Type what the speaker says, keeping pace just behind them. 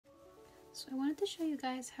So I wanted to show you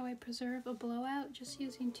guys how I preserve a blowout just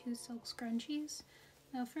using 2 silk scrunchies.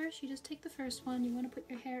 Now first, you just take the first one. You want to put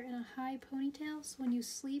your hair in a high ponytail so when you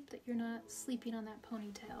sleep that you're not sleeping on that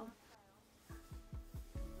ponytail.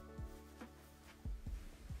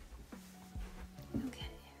 Okay.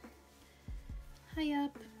 High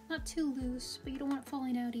up, not too loose, but you don't want it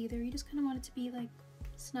falling out either. You just kind of want it to be like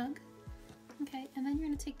snug. Okay, and then you're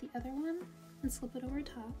going to take the other one and slip it over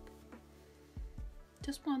top.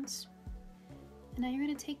 Just once. And now you're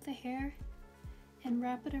going to take the hair and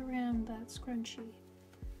wrap it around that scrunchie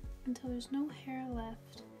until there's no hair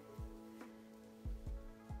left.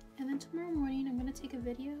 And then tomorrow morning I'm going to take a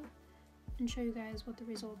video and show you guys what the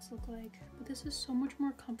results look like. But this is so much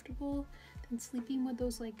more comfortable than sleeping with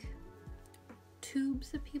those like tubes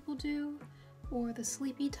that people do, or the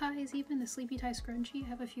sleepy ties, even the sleepy tie scrunchie. I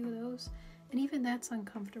have a few of those, and even that's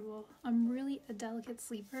uncomfortable. I'm really a delicate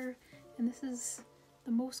sleeper, and this is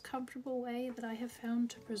the most comfortable way that I have found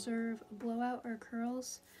to preserve a blowout or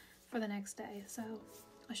curls for the next day. So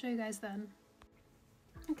I'll show you guys then.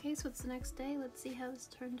 Okay, so it's the next day. Let's see how this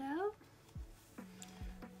turned out.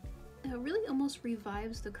 Now, it really almost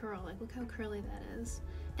revives the curl. Like, look how curly that is.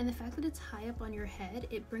 And the fact that it's high up on your head,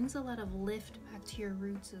 it brings a lot of lift back to your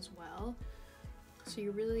roots as well. So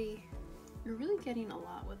you're really getting a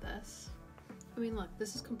lot with this. I mean, look,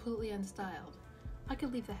 this is completely unstyled. I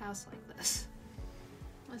could leave the house like this.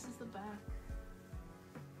 This is the back.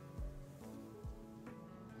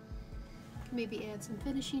 Maybe add some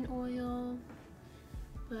finishing oil.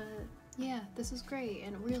 But yeah, this is great.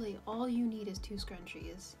 And really, all you need is 2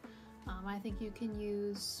 scrunchies. I think you can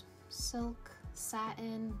use silk,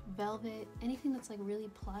 satin, velvet, anything that's like really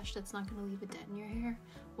plush that's not going to leave a dent in your hair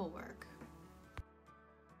will work.